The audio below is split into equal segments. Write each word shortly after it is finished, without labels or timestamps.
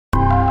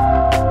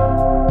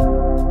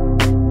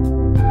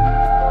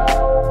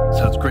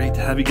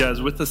have you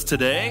guys with us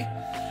today.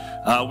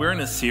 We're in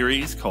a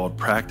series called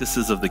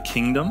Practices of the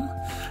Kingdom.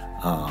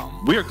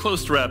 We are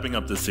close to wrapping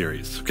up this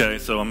series, okay?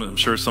 So I'm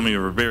sure some of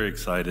you are very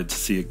excited to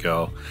see it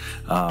go.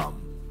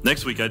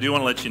 Next week, I do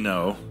want to let you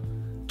know,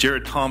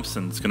 Jared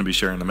Thompson's going to be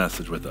sharing the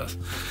message with us.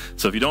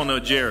 So if you don't know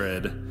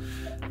Jared's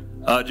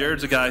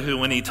a guy who,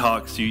 when he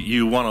talks,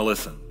 you want to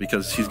listen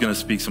because he's going to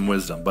speak some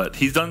wisdom. But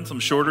he's done some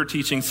shorter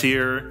teachings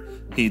here.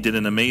 He did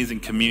an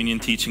amazing communion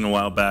teaching a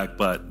while back,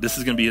 but this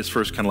is going to be his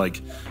first kind of like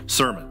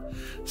sermon.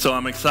 So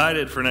I'm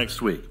excited for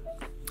next week.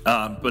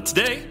 But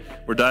today,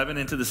 we're diving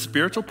into the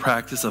spiritual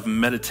practice of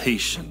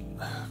meditation.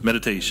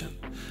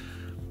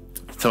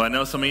 So I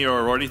know some of you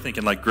are already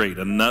thinking like, great,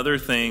 another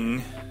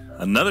thing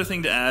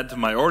to add to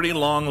my already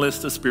long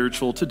list of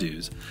spiritual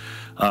to-dos.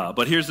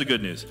 But here's the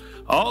good news.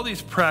 All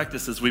these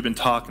practices we've been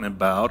talking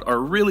about are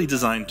really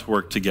designed to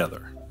work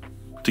together,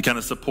 to kind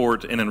of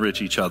support and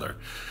enrich each other.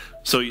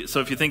 So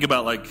if you think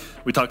about, like,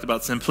 we talked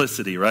about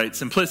simplicity, right?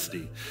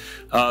 Simplicity.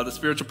 The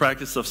spiritual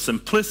practice of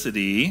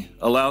simplicity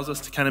allows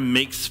us to kind of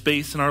make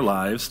space in our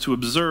lives to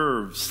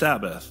observe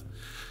Sabbath,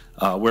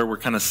 where we're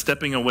kind of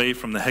stepping away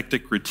from the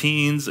hectic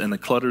routines and the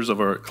clutter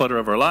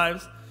of our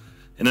lives.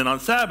 And then on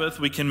Sabbath,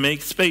 we can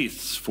make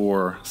space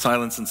for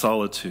silence and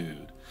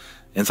solitude.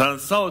 And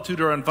silence and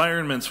solitude are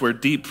environments where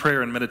deep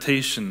prayer and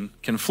meditation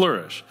can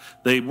flourish.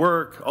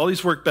 All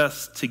these work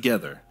best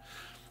together.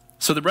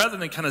 So that rather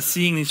than kind of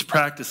seeing these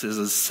practices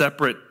as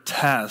separate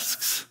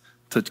tasks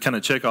to kind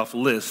of check off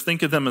lists,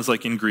 think of them as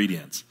like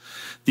ingredients.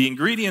 The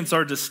ingredients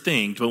are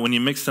distinct, but when you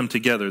mix them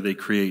together, they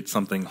create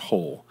something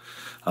whole.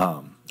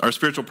 Our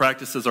spiritual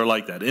practices are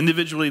like that.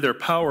 Individually, they're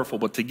powerful,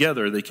 but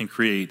together they can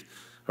create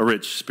a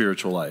rich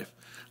spiritual life.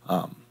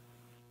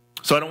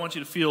 So I don't want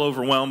you to feel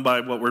overwhelmed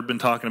by what we've been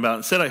talking about.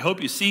 Instead, I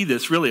hope you see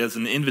this really as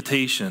an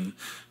invitation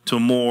to a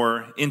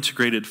more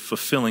integrated,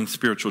 fulfilling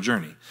spiritual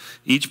journey.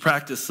 Each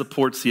practice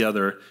supports the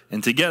other,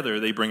 and together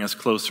they bring us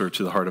closer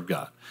to the heart of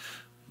God.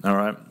 All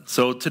right,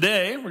 so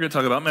today we're going to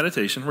talk about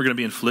meditation. We're going to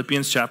be in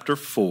Philippians chapter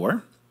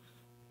 4.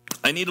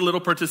 I need a little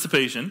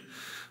participation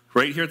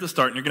right here at the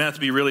start, and you're going to have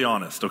to be really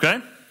honest, okay?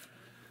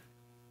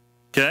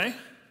 Okay?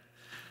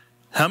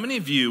 How many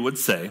of you would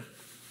say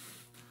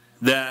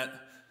that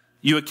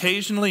you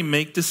occasionally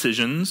make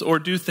decisions or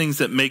do things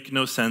that make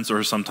no sense or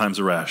are sometimes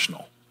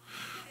irrational?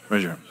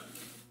 Raise your hand.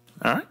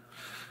 All right.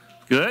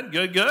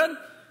 Good.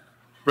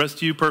 Rest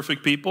of you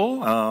perfect people.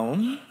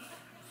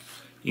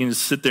 You can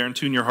just sit there and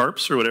tune your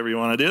harps or whatever you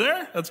want to do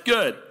there. That's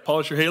good.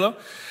 Polish your halo.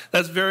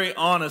 That's very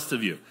honest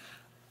of you.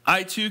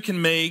 I too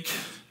can make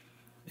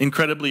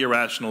incredibly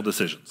irrational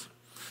decisions.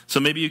 So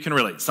maybe you can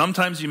relate.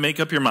 Sometimes you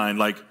make up your mind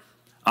like,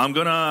 I'm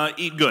going to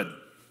eat good.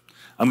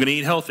 I'm going to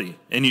eat healthy.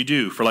 And you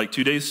do for like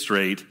 2 days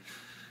straight.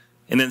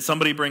 And then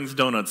somebody brings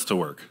donuts to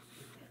work.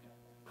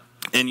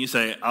 And you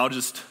say, I'll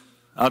just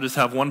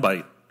have one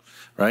bite,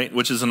 right?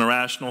 Which is an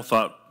irrational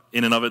thought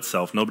in and of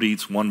itself. Nobody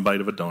eats one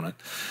bite of a donut.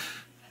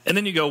 And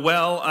then you go,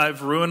 well,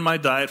 I've ruined my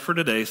diet for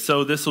today,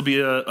 so this will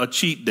be a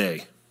cheat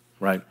day,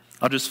 right?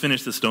 I'll just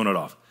finish this donut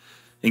off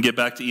and get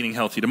back to eating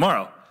healthy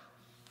tomorrow.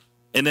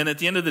 And then at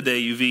the end of the day,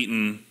 you've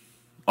eaten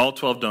all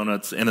 12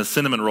 donuts and a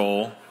cinnamon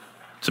roll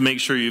to make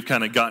sure you've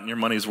kind of gotten your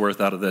money's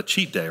worth out of that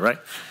cheat day, right?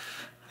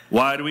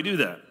 Why do we do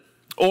that?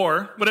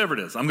 Or whatever it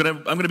is, I'm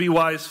gonna be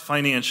wise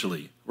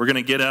financially. We're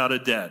gonna get out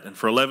of debt, and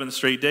for 11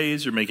 straight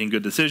days, you're making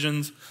good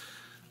decisions.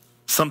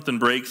 Something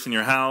breaks in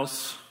your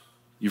house,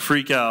 you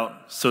freak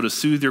out. So to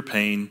soothe your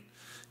pain,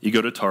 you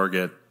go to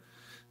Target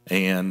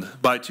and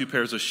buy 2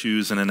 pairs of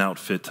shoes and an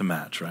outfit to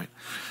match. Right?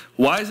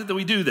 Why is it that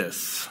we do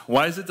this?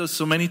 Why is it that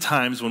so many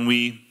times when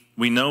we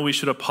know we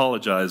should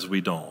apologize,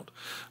 we don't,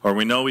 or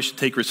we know we should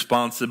take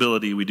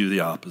responsibility, we do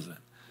the opposite?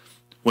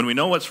 When we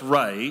know what's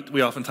right,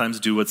 we oftentimes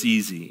do what's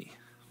easy.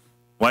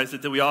 Why is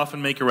it that we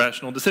often make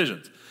irrational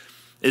decisions?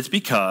 It's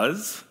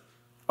because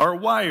our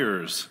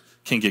wires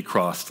can get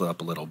crossed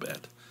up a little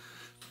bit.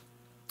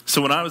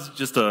 So when I was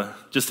just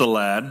a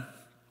lad,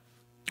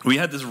 we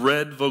had this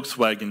red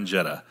Volkswagen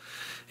Jetta.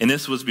 And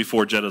this was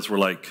before Jettas were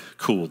like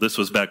cool. This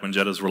was back when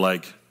Jettas were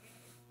like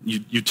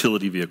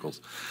utility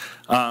vehicles.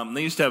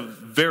 They used to have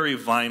very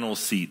vinyl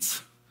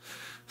seats.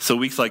 So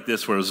weeks like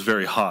this where it was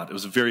very hot, it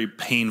was a very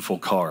painful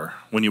car.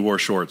 When you wore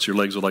shorts, your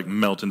legs would like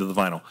melt into the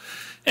vinyl.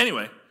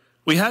 Anyway,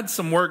 we had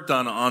some work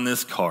done on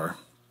this car,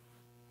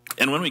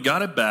 and when we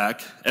got it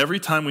back, every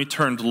time we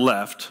turned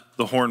left,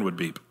 the horn would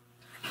beep.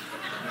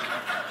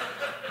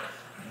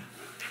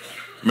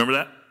 Remember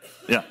that?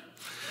 Yeah.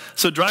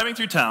 So driving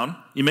through town,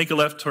 you make a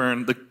left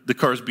turn, the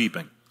car's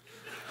beeping.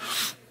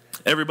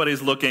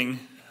 Everybody's looking,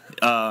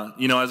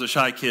 as a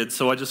shy kid,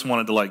 so I just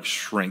wanted to like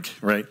shrink,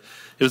 right?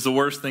 It was the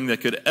worst thing that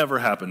could ever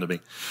happen to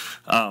me.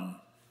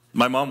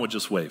 My mom would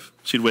just wave.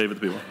 She'd wave at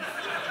the people,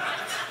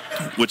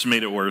 which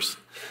made it worse.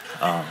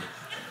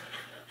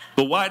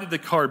 But why did the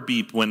car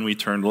beep when we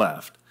turned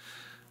left?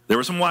 There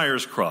were some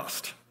wires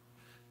crossed.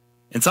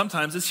 And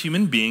sometimes as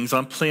human beings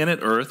on planet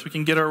Earth, we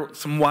can get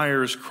some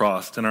wires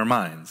crossed in our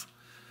minds.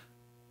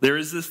 There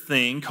is this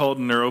thing called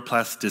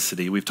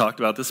neuroplasticity. We've talked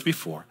about this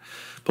before.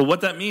 But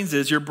what that means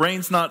is your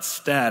brain's not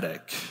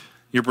static.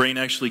 Your brain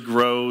actually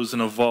grows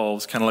and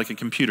evolves kind of like a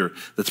computer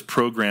that's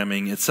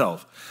programming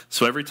itself.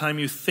 So every time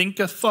you think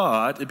a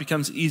thought, it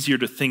becomes easier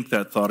to think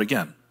that thought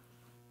again.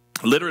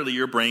 Literally,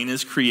 your brain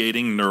is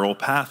creating neural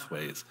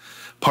pathways,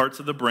 parts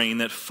of the brain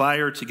that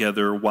fire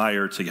together,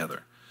 wire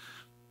together.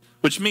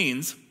 Which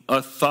means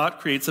a thought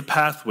creates a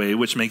pathway,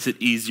 which makes it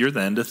easier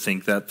then to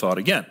think that thought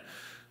again.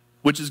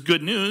 Which is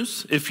good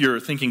news if you're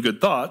thinking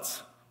good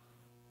thoughts.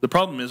 The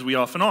problem is we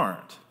often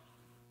aren't.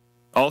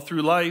 All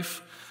through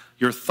life,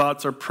 your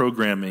thoughts are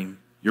programming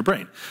your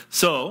brain.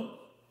 So,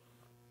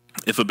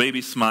 if a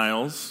baby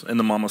smiles and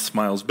the mama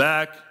smiles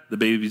back, the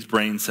baby's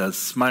brain says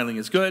smiling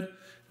is good.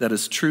 That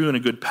is true, and a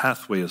good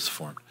pathway is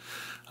formed.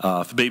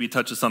 If a baby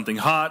touches something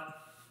hot,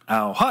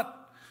 ow,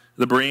 hot,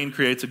 the brain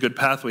creates a good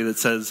pathway that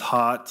says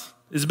hot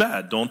is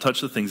bad. Don't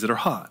touch the things that are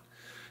hot.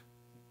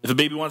 If a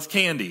baby wants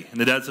candy, and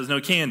the dad says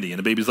no candy, and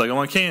the baby's like, I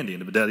want candy,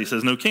 and the daddy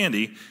says no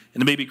candy,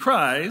 and the baby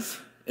cries,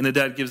 and the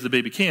dad gives the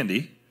baby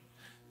candy,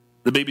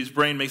 the baby's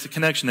brain makes a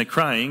connection that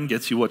crying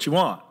gets you what you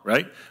want,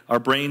 right? Our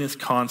brain is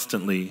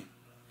constantly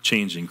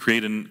changing,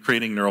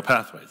 creating neural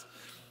pathways.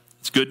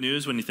 It's good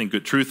news when you think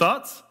good true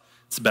thoughts.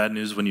 It's bad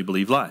news when you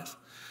believe lies,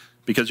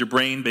 because your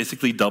brain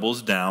basically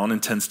doubles down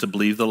and tends to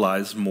believe the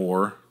lies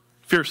more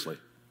fiercely.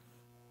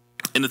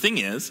 And the thing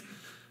is,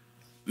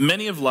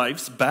 many of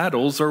life's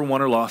battles are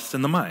won or lost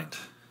in the mind.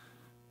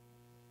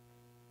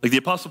 Like the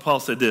Apostle Paul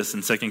said this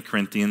in 2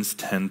 Corinthians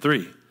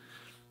 10:3.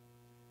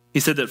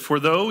 He said that, for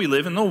though we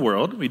live in the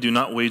world, we do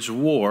not wage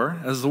war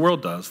as the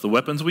world does. The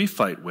weapons we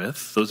fight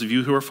with, those of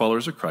you who are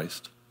followers of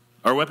Christ,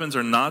 our weapons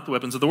are not the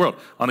weapons of the world.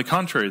 On the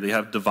contrary, they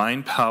have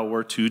divine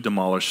power to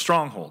demolish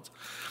strongholds.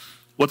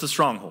 What's a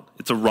stronghold?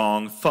 It's a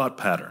wrong thought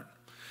pattern.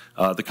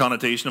 The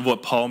connotation of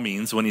what Paul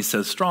means when he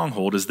says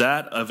stronghold is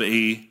that of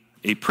a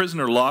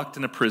prisoner locked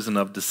in a prison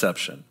of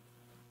deception,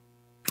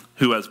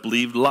 who has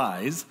believed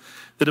lies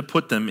that have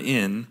put them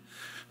in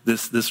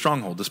this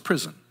stronghold, this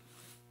prison.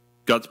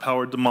 God's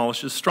power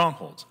demolishes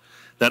strongholds.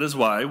 That is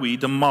why we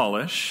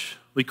demolish,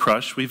 we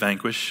crush, we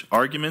vanquish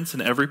arguments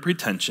and every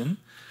pretension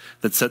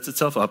that sets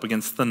itself up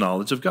against the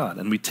knowledge of God.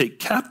 And we take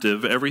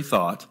captive every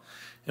thought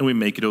and we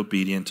make it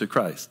obedient to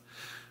Christ.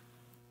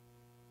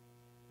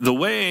 The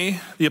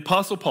way the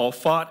Apostle Paul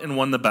fought and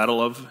won the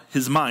battle of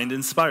his mind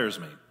inspires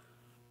me.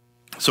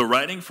 So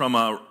writing from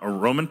a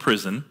Roman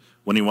prison,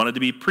 when he wanted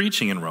to be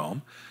preaching in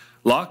Rome,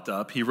 locked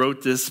up, he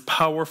wrote this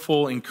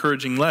powerful,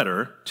 encouraging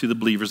letter to the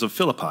believers of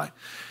Philippi.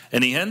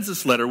 And he ends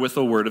this letter with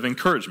a word of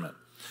encouragement.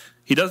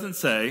 He doesn't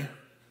say,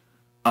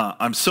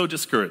 I'm so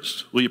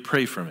discouraged. Will you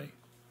pray for me?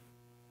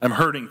 I'm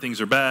hurting. Things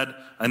are bad.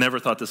 I never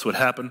thought this would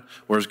happen.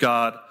 Where's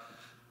God?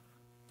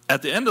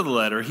 At the end of the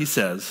letter, he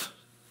says,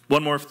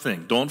 one more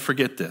thing. Don't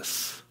forget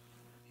this.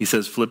 He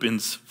says,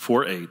 Philippians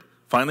 4:8.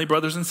 Finally,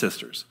 brothers and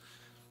sisters,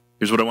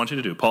 here's what I want you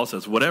to do. Paul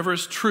says, whatever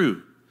is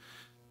true,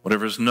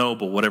 whatever is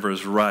noble, whatever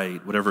is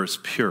right, whatever is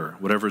pure,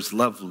 whatever is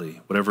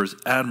lovely, whatever is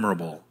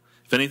admirable,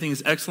 if anything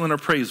is excellent or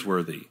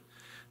praiseworthy,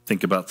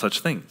 think about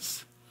such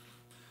things.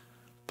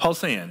 Paul's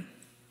saying,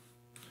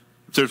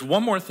 if there's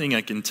one more thing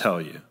I can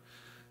tell you,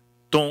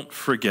 don't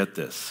forget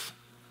this.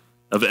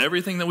 Of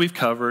everything that we've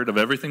covered, of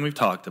everything we've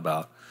talked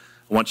about,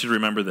 I want you to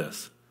remember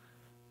this.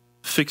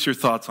 Fix your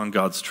thoughts on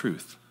God's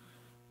truth.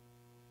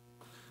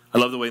 I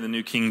love the way the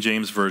New King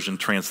James Version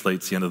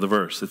translates the end of the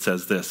verse. It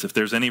says this, if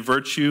there's any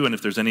virtue and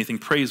if there's anything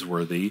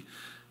praiseworthy,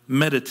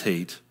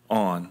 meditate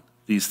on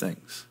these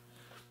things.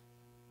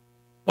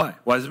 Why?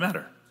 Why does it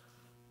matter?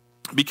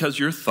 Because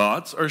your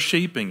thoughts are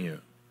shaping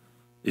you.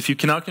 If you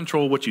cannot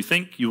control what you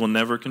think, you will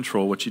never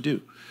control what you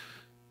do.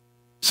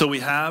 So we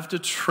have to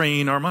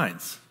train our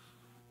minds.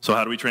 So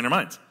how do we train our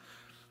minds?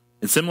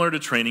 It's similar to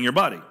training your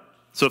body.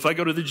 So if I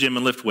go to the gym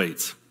and lift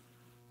weights,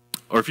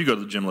 or if you go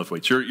to the gym and lift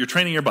weights, you're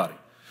training your body.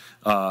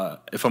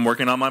 If I'm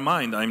working on my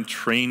mind, I'm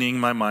training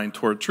my mind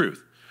toward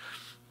truth.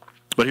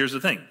 But here's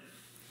the thing.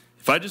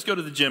 If I just go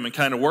to the gym and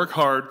kind of work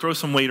hard, throw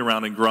some weight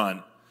around and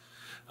grunt,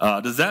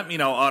 does that mean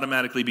I'll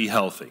automatically be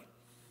healthy?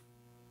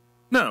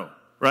 No,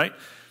 right?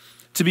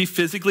 To be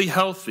physically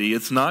healthy,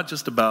 it's not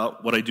just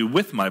about what I do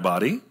with my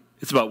body.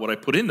 It's about what I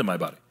put into my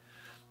body.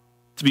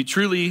 To be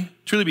truly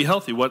be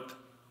healthy,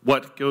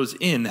 what goes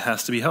in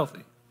has to be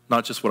healthy,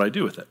 not just what I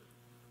do with it.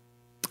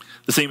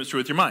 The same is true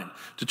with your mind.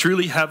 To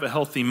truly have a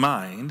healthy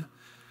mind,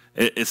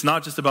 it's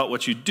not just about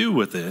what you do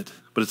with it,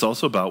 but it's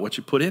also about what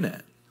you put in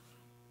it.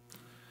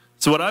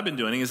 So what I've been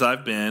doing is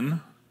I've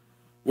been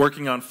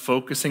working on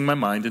focusing my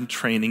mind and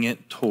training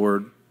it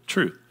toward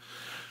truth.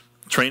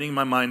 Training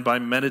my mind by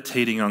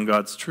meditating on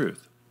God's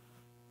truth.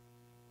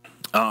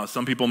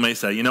 Some people may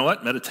say, you know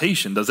what,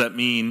 meditation, does that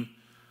mean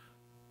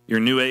you're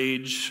new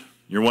age,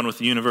 you're one with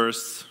the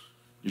universe,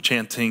 you're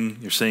chanting,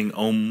 you're saying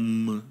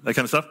Om, that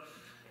kind of stuff?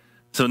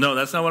 So no,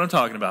 that's not what I'm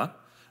talking about.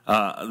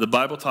 The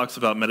Bible talks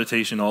about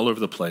meditation all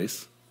over the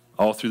place.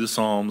 All through the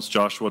Psalms,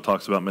 Joshua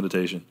talks about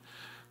meditation.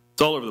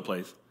 It's all over the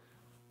place.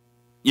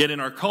 Yet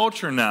in our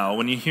culture now,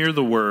 when you hear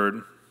the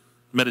word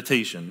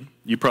meditation,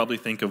 you probably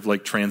think of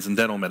like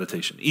transcendental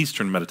meditation,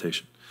 Eastern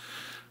meditation.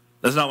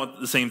 That's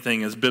not the same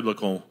thing as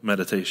biblical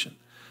meditation.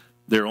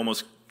 They're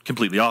almost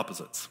completely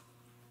opposites.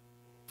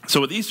 So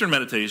with Eastern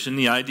meditation,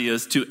 the idea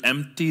is to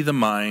empty the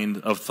mind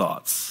of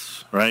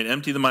thoughts, right?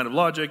 Empty the mind of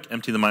logic,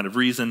 empty the mind of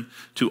reason,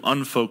 to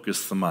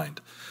unfocus the mind.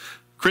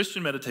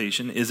 Christian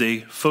meditation is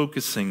a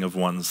focusing of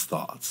one's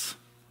thoughts.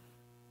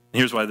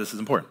 Here's why this is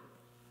important.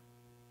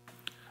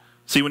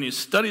 See, when you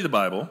study the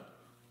Bible,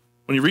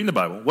 when you read the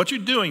Bible, what you're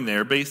doing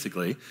there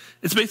basically,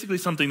 it's basically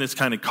something that's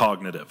kind of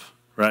cognitive,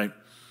 right?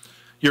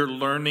 You're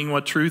learning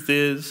what truth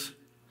is.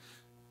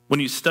 When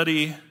you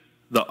study,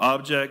 the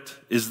object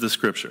is the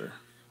scripture.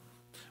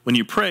 When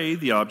you pray,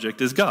 the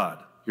object is God.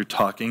 You're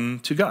talking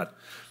to God.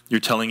 You're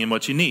telling him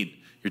what you need.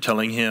 You're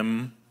telling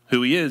him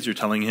who he is. You're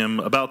telling him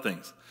about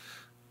things.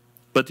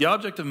 But the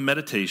object of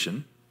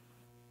meditation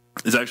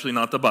is actually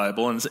not the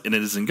Bible, and it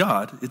isn't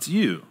God. It's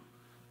you.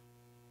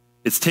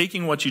 It's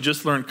taking what you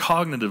just learned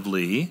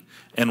cognitively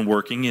and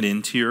working it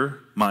into your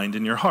mind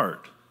and your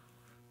heart.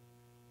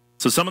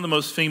 So some of the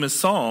most famous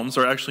psalms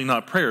are actually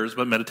not prayers,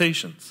 but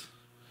meditations.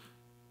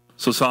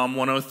 So Psalm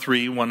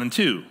 103, 1 and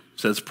 2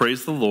 says,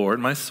 "Praise the Lord,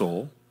 my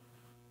soul.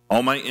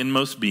 All my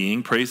inmost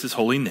being, praise his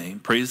holy name.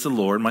 Praise the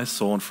Lord, my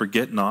soul, and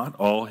forget not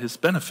all his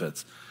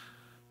benefits."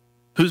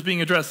 Who's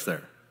being addressed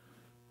there?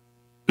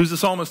 Who's the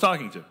psalmist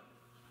talking to?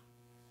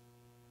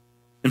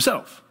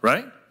 Himself,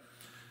 right?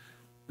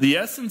 The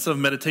essence of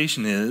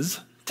meditation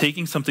is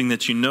taking something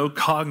that you know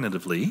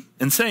cognitively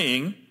and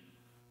saying,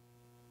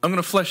 I'm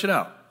going to flesh it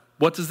out.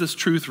 What does this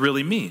truth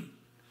really mean?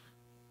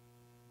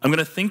 I'm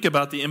going to think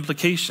about the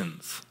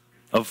implications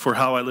for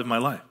how I live my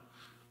life.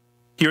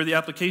 Here are the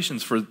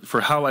applications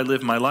for how I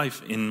live my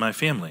life in my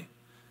family.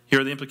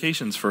 Here are the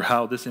implications for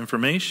how this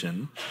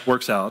information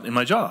works out in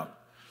my job.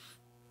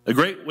 A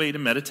great way to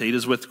meditate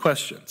is with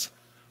questions.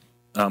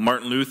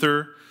 Martin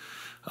Luther,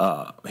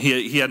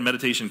 he had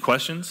meditation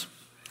questions.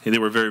 They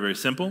were very, very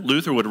simple.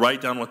 Luther would write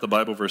down what the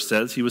Bible verse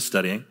says he was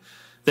studying.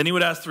 Then he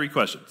would ask 3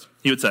 questions.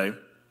 He would say,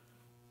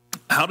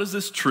 how does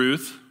this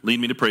truth lead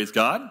me to praise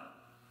God?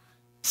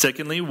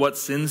 Secondly, what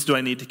sins do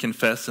I need to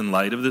confess in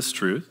light of this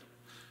truth?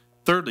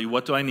 Thirdly,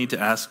 what do I need to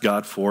ask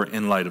God for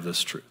in light of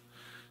this truth?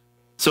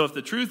 So if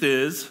the truth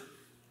is,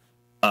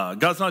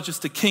 God's not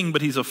just a king,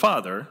 but he's a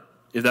father,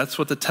 if that's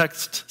what the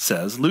text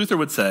says, Luther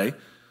would say,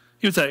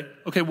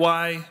 okay,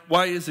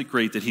 why is it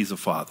great that he's a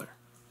father?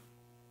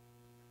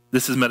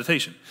 This is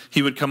meditation.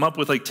 He would come up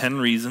with 10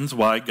 reasons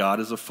why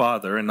God is a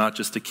father and not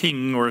just a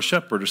king or a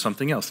shepherd or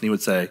something else. And he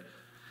would say,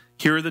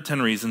 here are the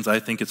 10 reasons I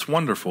think it's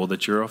wonderful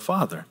that you're a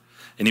father.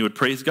 And he would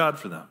praise God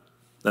for them.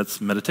 That's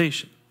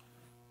meditation.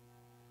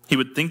 He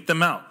would think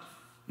them out.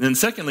 And then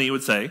secondly, he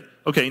would say,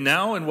 okay,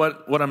 now and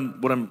what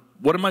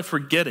am I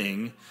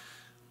forgetting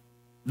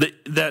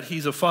that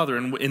he's a father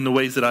in the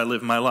ways that I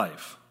live my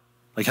life?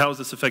 How is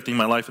this affecting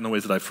my life in the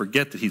ways that I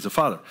forget that he's a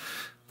father?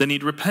 Then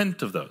he'd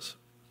repent of those.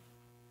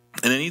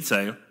 And then he'd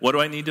say, what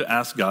do I need to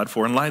ask God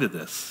for in light of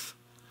this?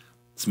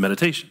 It's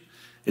meditation.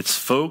 It's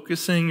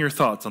focusing your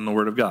thoughts on the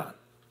Word of God.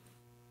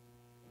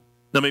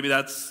 Now maybe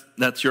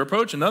that's your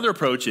approach. Another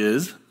approach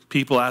is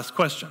people ask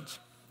questions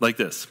like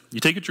this. You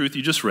take a truth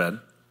you just read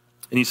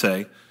and you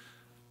say,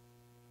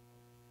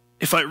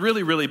 if I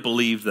really, really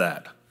believed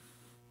that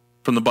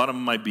from the bottom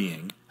of my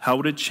being, how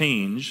would it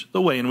change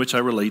the way in which I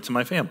relate to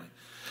my family?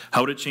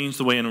 How would it change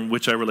the way in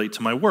which I relate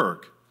to my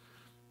work?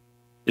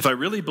 If I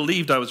really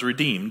believed I was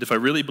redeemed, if I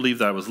really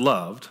believed I was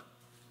loved,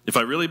 if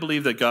I really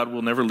believed that God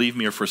will never leave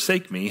me or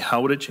forsake me,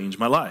 how would it change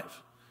my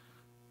life?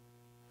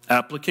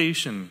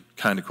 Application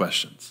kind of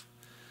questions.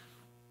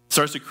 It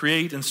starts to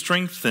create and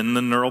strengthen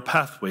the neural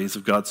pathways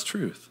of God's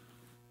truth.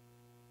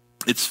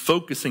 It's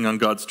focusing on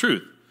God's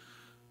truth.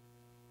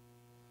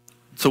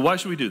 So why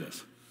should we do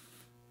this?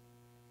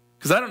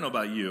 Because I don't know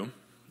about you,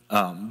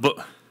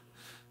 but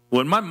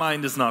when my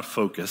mind is not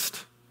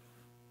focused,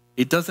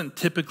 it doesn't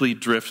typically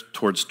drift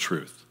towards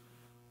truth.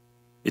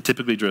 It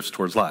typically drifts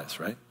towards lies,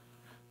 right?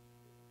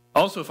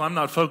 Also, if I'm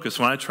not focused,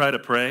 when I try to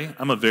pray,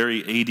 I'm a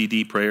very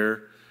ADD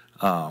prayer.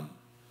 I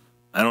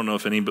don't know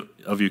if any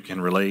of you can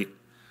relate.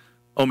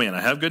 Oh man,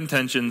 I have good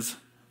intentions.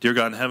 Dear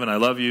God in heaven, I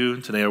love you.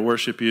 Today I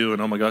worship you.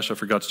 And oh my gosh, I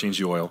forgot to change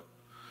the oil.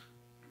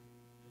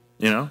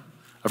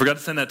 I forgot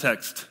to send that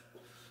text.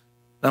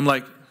 I'm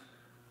like,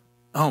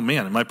 oh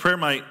man, my prayer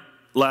might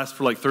last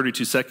for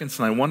 32 seconds.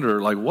 And I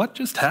wonder, what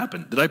just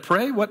happened? Did I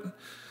pray? What?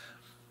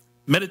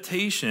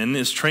 Meditation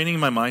is training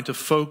my mind to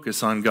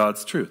focus on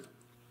God's truth.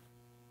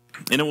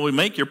 And it will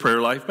make your prayer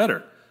life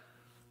better.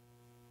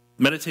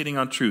 Meditating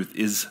on truth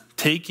is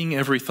taking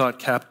every thought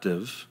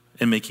captive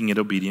and making it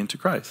obedient to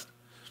Christ.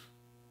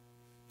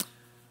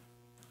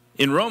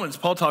 In Romans,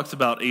 Paul talks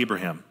about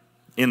Abraham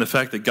and the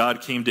fact that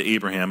God came to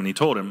Abraham and he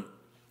told him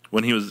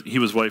when he and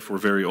his wife were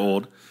very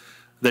old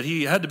that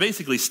he had to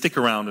basically stick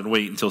around and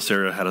wait until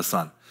Sarah had a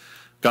son.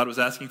 God was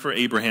asking for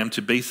Abraham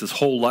to base his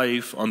whole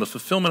life on the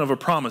fulfillment of a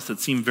promise that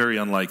seemed very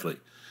unlikely.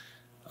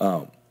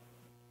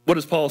 What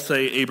does Paul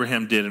say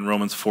Abraham did in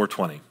Romans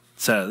 4:20? It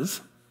says,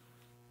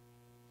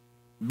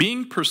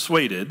 being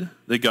persuaded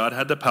that God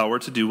had the power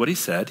to do what he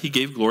said, he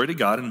gave glory to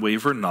God and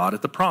wavered not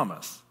at the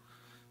promise.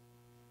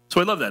 So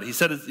I love that.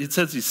 It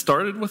says he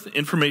started with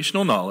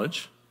informational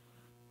knowledge.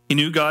 He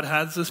knew God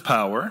has this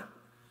power.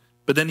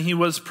 but then he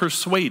was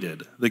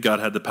persuaded that God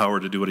had the power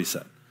to do what he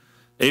said.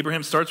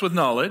 Abraham starts with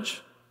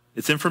knowledge.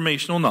 It's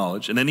informational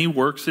knowledge, and then he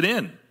works it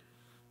in.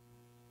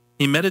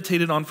 He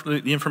meditated on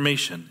the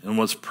information and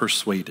was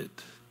persuaded.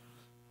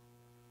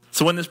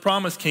 So when this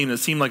promise came that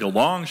seemed like a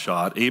long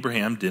shot,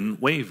 Abraham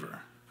didn't waver.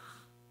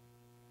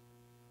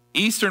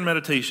 Eastern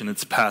meditation,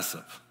 it's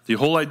passive. The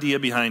whole idea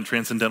behind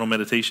transcendental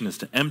meditation is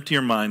to empty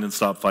your mind and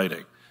stop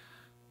fighting.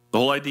 The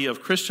whole idea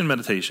of Christian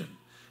meditation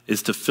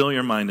is to fill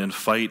your mind and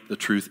fight the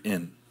truth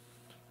in.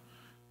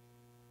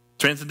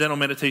 Transcendental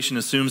meditation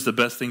assumes the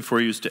best thing for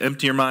you is to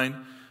empty your mind.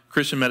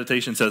 Christian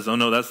meditation says, oh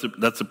no, that's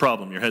the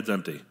problem. Your head's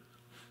empty.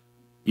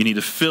 You need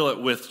to fill it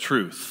with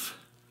truth.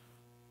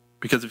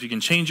 Because if you can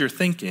change your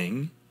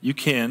thinking, you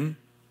can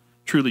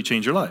truly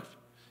change your life.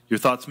 Your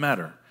thoughts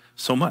matter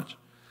so much.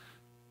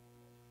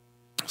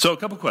 So a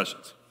couple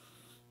questions.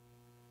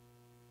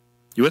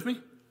 You with me?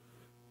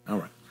 All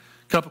right.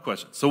 Couple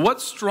questions. So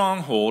what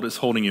stronghold is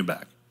holding you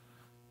back?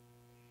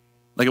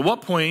 Like at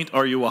what point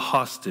are you a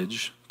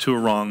hostage to a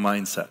wrong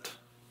mindset?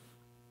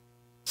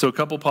 So a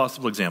couple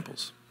possible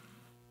examples.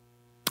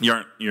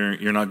 You're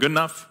not good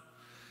enough.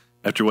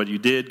 After what you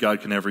did,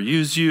 God can never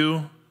use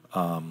you.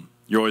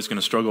 You're always going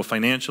to struggle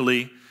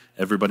financially.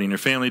 Everybody in your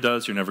family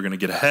does. You're never going to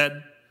get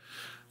ahead.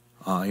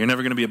 You're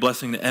never going to be a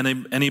blessing to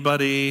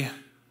anybody.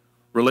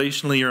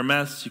 Relationally, you're a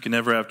mess. You can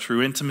never have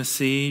true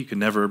intimacy. You can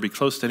never be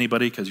close to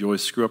anybody because you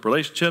always screw up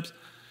relationships.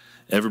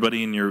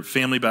 Everybody in your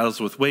family battles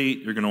with weight.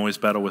 You're going to always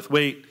battle with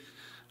weight.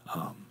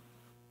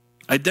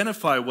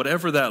 Identify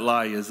whatever that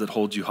lie is that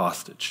holds you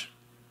hostage.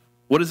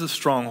 What is a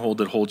stronghold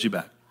that holds you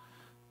back?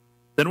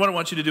 Then what I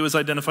want you to do is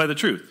identify the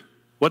truth.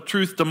 What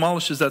truth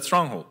demolishes that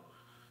stronghold?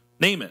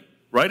 Name it.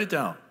 Write it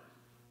down.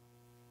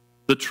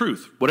 The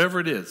truth, whatever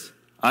it is.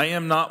 I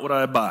am not what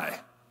I buy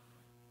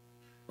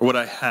or what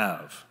I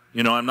have.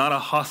 I'm not a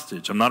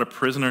hostage. I'm not a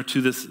prisoner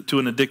to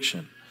an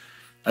addiction.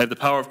 I have the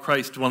power of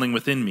Christ dwelling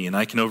within me, and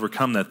I can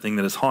overcome that thing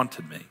that has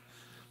haunted me.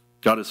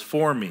 God is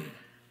for me.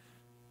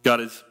 God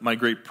is my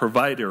great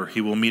provider.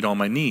 He will meet all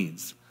my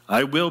needs.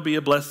 I will be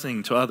a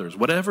blessing to others.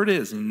 Whatever it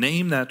is,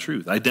 name that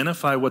truth.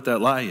 Identify what that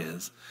lie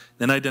is,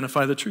 then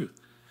identify the truth.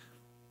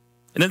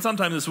 And then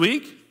sometime this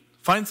week,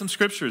 find some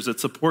scriptures that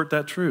support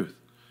that truth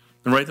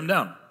and write them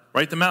down.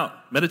 Write them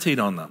out. Meditate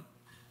on them.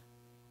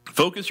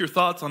 Focus your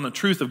thoughts on the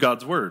truth of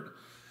God's word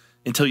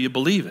until you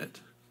believe it.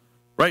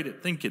 Write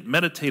it, think it,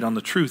 meditate on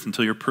the truth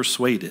until you're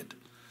persuaded.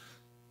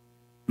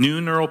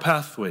 New neural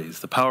pathways,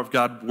 the power of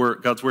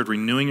God's word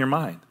renewing your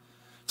mind.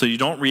 So you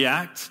don't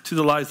react to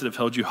the lies that have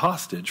held you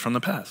hostage from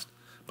the past,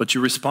 but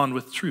you respond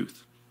with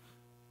truth.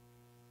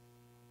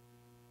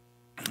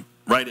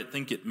 Write it,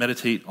 think it,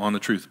 meditate on the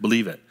truth,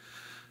 believe it.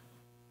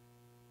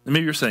 And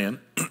maybe you're saying,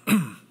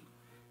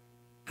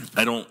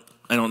 I don't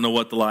know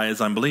what the lie is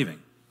I'm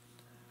believing.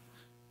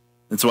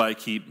 That's why I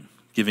keep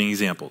giving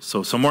examples.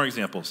 So some more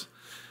examples.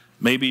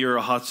 Maybe you're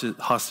a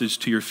hostage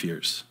to your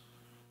fears.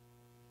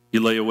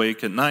 You lay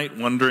awake at night,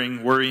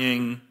 wondering,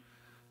 worrying.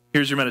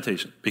 Here's your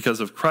meditation.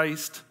 Because of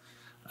Christ,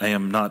 I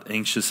am not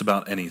anxious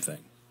about anything.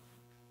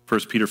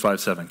 1 Peter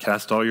 5:7.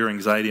 Cast all your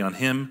anxiety on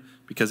him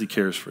because he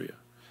cares for you.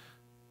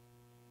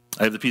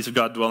 I have the peace of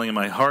God dwelling in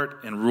my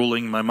heart and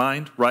ruling my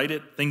mind. Write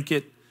it, think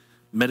it,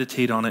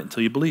 meditate on it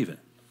until you believe it.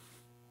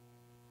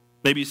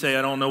 Maybe you say,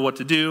 I don't know what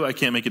to do. I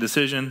can't make a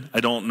decision. I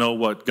don't know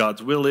what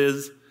God's will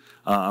is.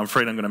 I'm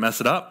afraid I'm going to mess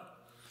it up.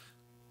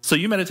 So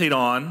you meditate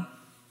on,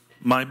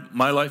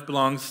 my life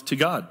belongs to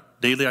God.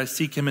 Daily I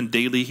seek him and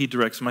daily he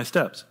directs my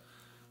steps.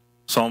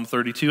 Psalm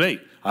 32:8.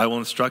 I will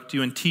instruct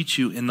you and teach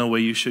you in the way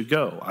you should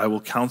go. I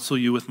will counsel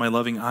you with my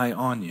loving eye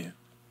on you.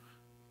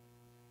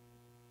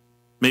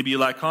 Maybe you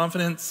lack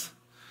confidence.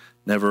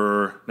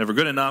 Never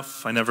good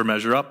enough. I never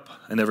measure up.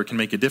 I never can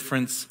make a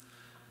difference.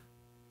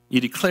 You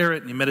declare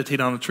it and you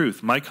meditate on the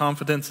truth. My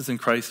confidence is in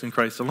Christ and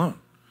Christ alone.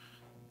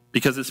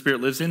 Because his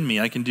Spirit lives in me,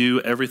 I can do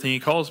everything he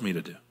calls me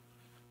to do.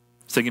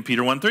 2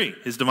 Peter 1:3.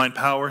 His divine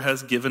power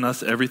has given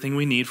us everything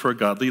we need for a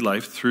godly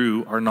life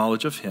through our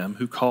knowledge of him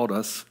who called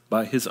us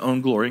by his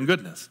own glory and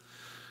goodness.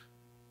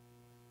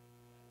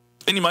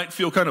 And you might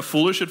feel kind of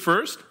foolish at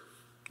first,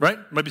 right?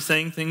 You might be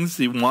saying things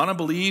you want to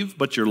believe,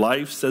 but your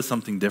life says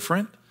something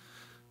different.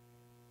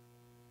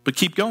 But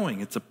keep going.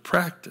 It's a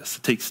practice.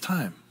 It takes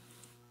time.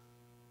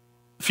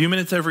 A few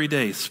minutes every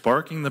day,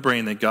 sparking the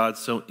brain that God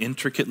so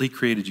intricately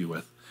created you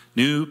with.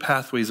 New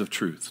pathways of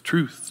truth.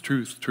 Truth,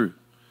 truth, truth.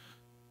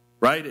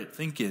 Write it,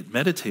 think it,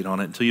 meditate on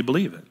it until you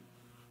believe it.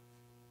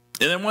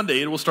 And then one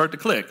day it will start to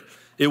click.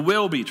 It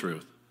will be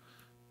truth.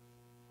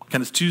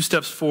 Kind of 2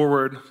 steps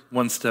forward,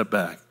 1 step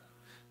back.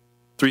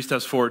 3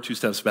 steps forward, 2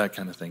 steps back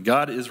kind of thing.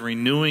 God is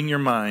renewing your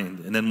mind,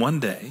 and then one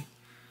day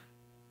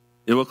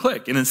it will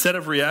click. And instead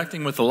of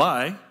reacting with a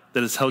lie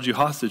that has held you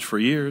hostage for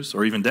years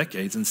or even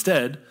decades,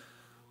 instead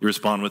you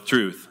respond with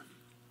truth.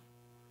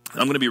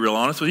 I'm going to be real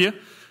honest with you.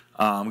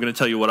 I'm going to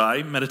tell you what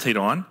I meditate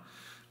on.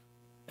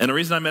 And the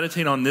reason I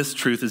meditate on this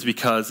truth is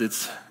because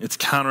it's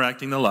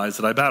counteracting the lies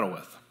that I battle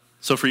with.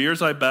 So for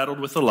years I battled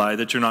with the lie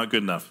that you're not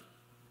good enough.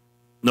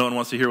 No one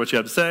wants to hear what you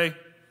have to say.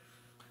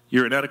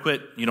 You're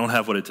inadequate. You don't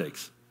have what it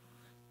takes.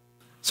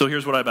 So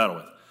here's what I battle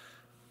with.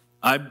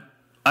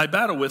 I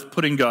battle with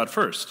putting God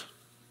first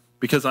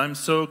because I'm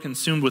so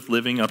consumed with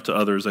living up to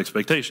others'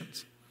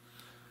 expectations.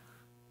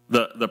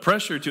 The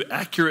pressure to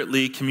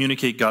accurately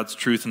communicate God's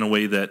truth in a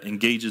way that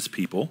engages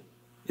people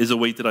is a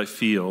weight that I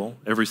feel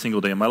every single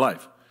day of my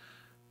life.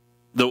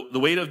 The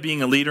weight of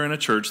being a leader in a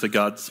church that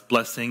God's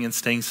blessing and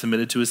staying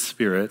submitted to his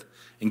Spirit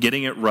and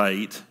getting it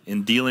right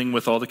and dealing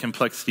with all the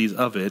complexities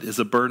of it is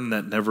a burden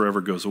that never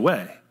ever goes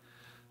away.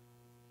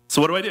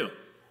 So what do?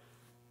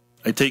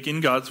 I take in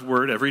God's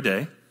word every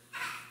day.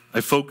 I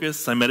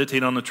focus, I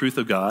meditate on the truth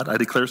of God. I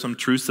declare some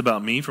truths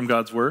about me from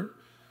God's word.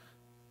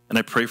 And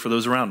I pray for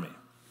those around me,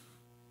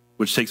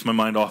 which takes my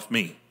mind off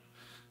me,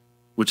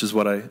 which is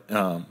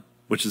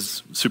which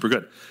is super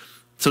good.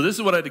 So this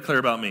is what I declare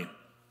about me.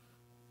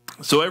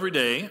 So every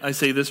day I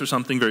say this or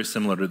something very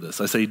similar to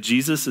this. I say,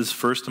 Jesus is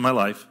first in my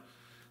life.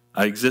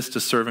 I exist to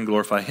serve and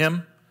glorify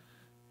him.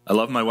 I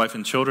love my wife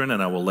and children,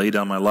 and I will lay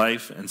down my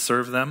life and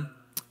serve them.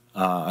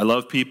 I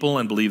love people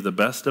and believe the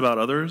best about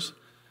others.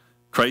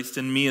 Christ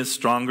in me is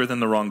stronger than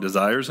the wrong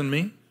desires in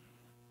me.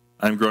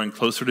 I'm growing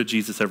closer to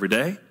Jesus every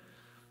day.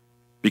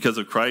 Because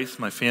of Christ,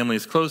 my family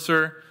is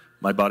closer,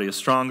 my body is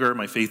stronger,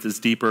 my faith is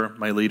deeper,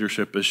 my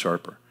leadership is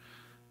sharper.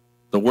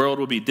 The world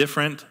will be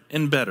different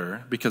and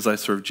better because I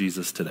serve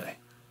Jesus today.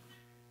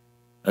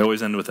 I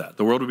always end with that.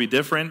 The world will be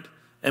different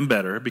and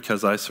better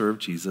because I serve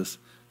Jesus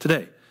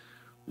today.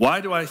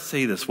 Why do I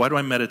say this? Why do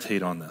I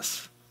meditate on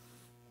this?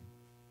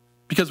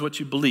 Because what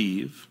you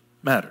believe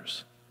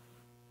matters.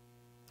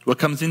 What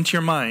comes into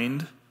your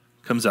mind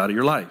comes out of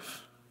your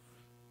life.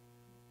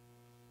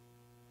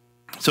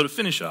 So to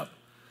finish up,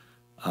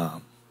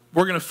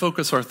 we're going to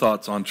focus our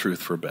thoughts on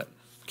truth for a bit,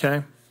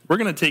 okay? We're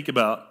going to take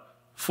about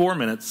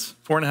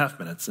 4.5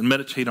 minutes, and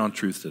meditate on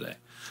truth today.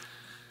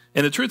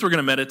 And the truth we're going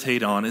to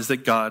meditate on is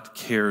that God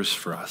cares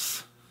for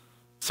us.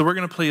 So we're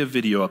going to play a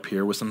video up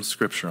here with some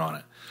scripture on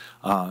it.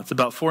 It's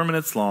about 4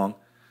 minutes long.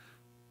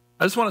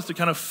 I just want us to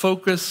kind of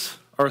focus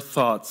our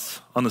thoughts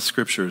on the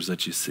scriptures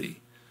that you see.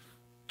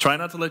 Try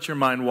not to let your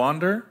mind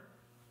wander.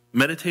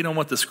 Meditate on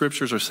what the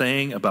scriptures are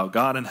saying about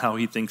God and how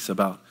he thinks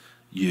about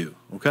you,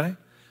 okay?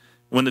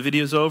 When the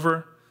video's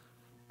over,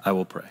 I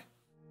will pray.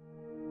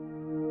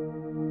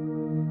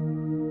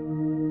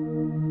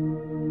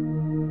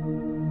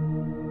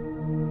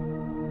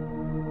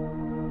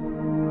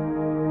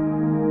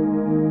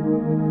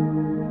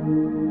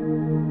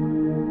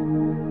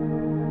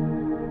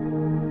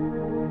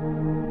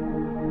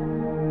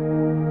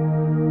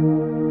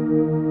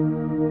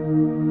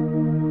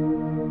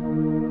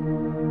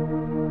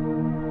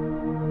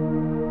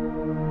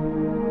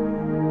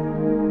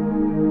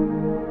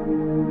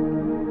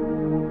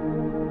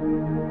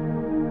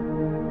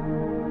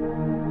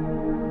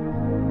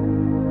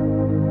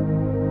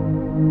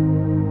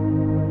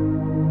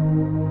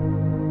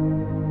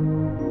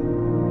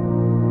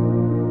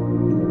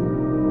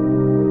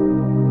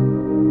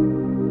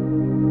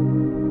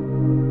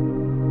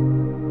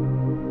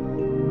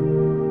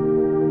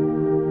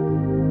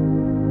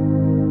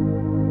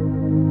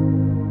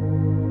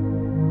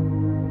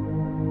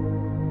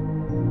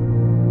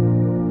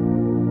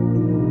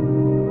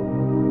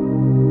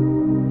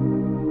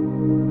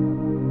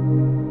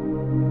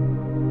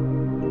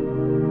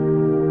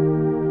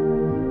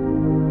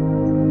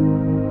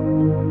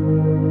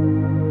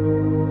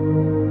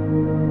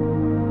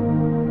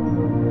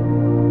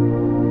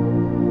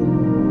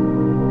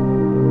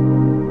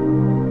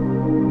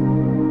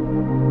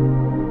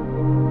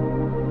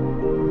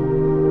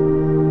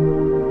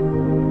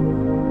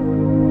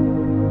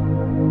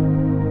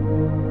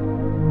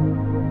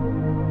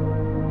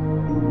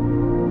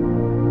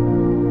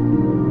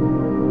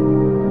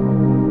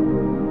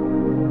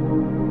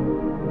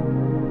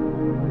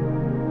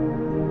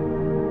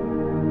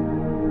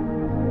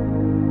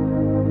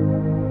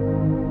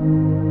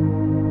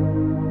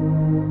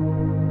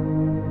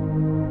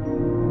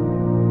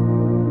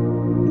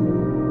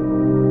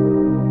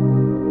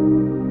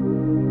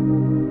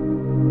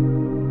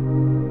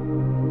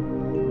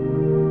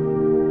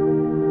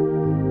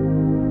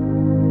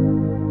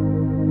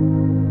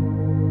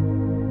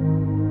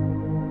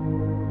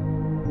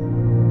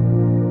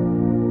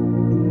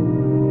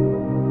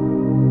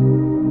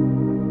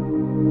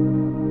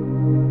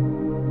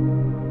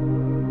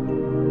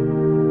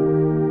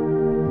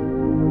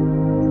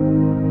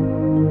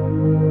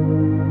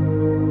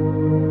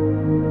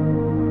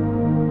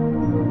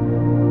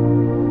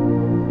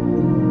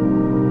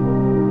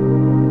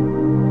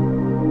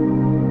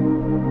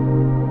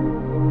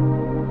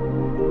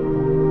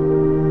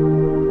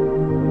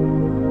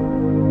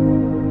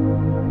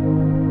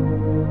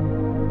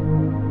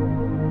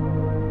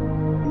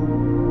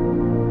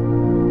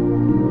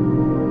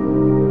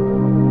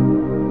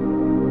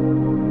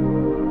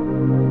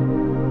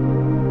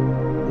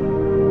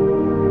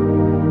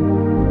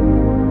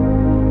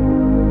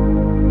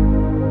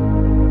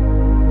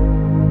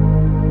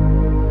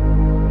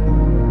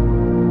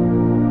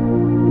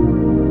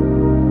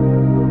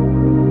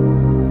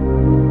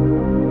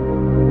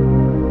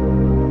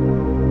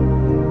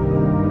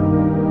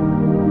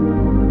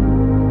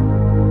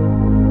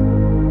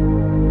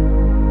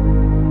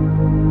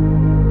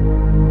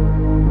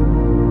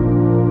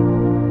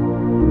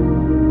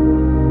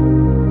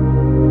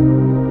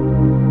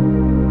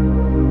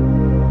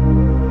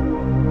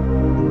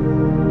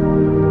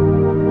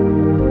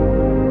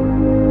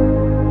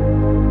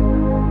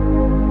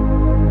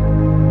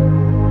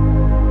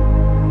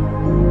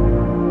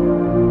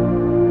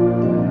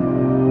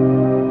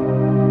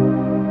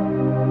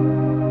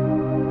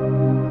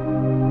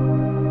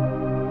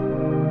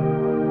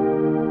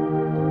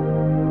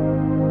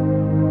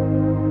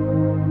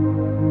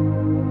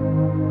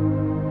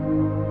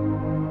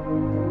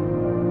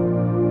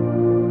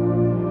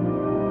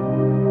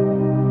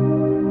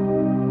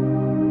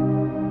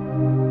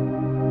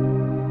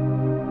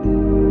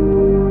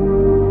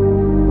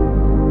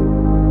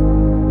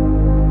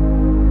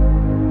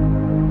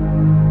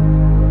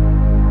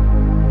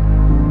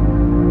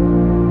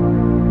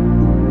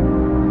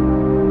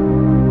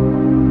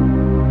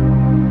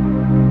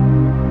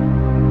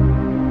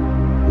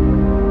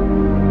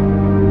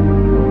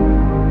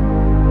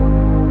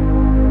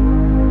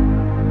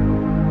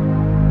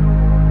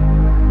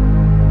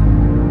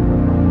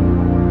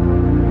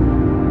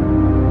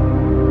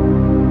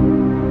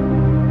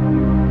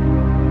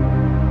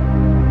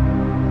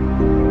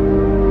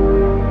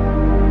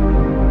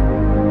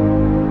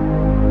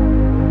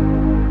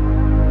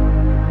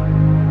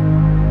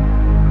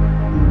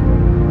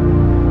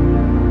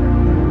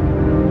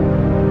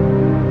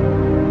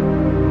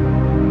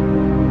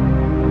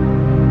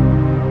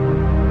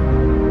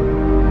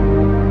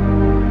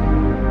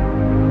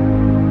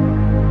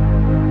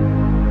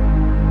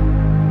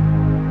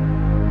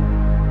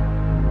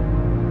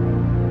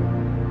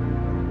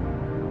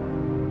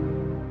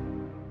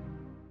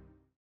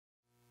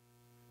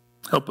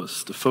 Help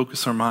us to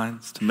focus our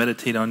minds, to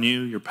meditate on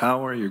you, your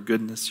power, your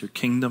goodness, your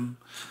kingdom,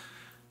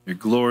 your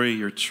glory,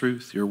 your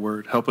truth, your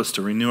word. Help us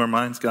to renew our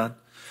minds, God.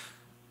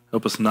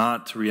 Help us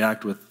not to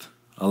react with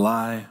a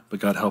lie,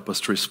 but God, help us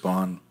to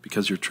respond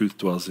because your truth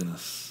dwells in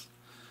us.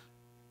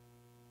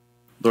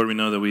 Lord, we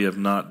know that we have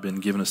not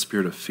been given a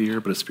spirit of fear,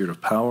 but a spirit of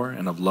power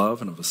and of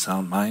love and of a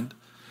sound mind.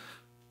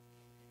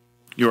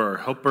 You are our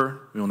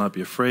helper. We will not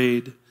be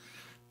afraid.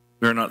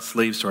 We are not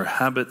slaves to our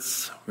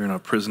habits. We are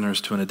not prisoners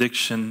to an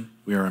addiction.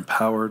 We are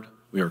empowered.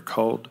 We are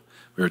called.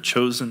 We are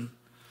chosen.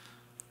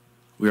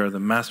 We are the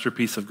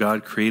masterpiece of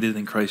God, created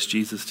in Christ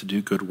Jesus to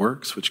do good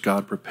works, which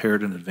God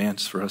prepared in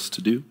advance for us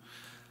to do.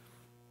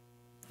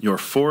 You are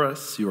for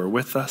us. You are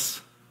with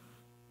us.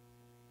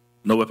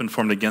 No weapon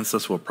formed against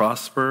us will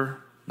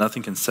prosper.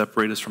 Nothing can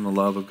separate us from the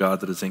love of God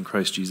that is in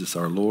Christ Jesus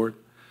our Lord.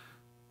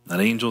 Not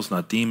angels,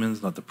 not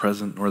demons, not the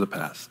present, nor the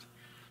past.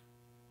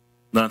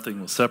 Nothing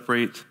will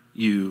separate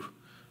you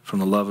from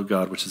the love of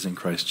God which is in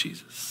Christ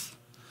Jesus.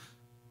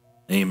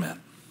 Amen.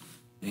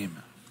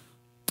 Amen.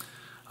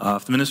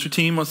 If the ministry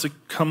team wants to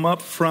come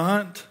up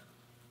front,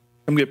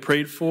 come get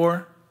prayed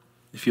for.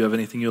 If you have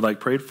anything you'd like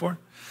prayed for.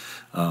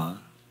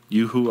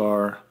 You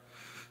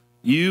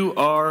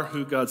are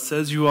who God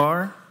says you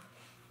are.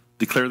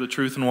 Declare the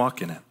truth and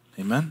walk in it.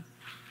 Amen?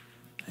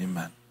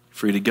 Amen.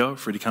 Free to go,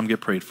 free to come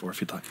get prayed for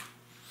if you'd like.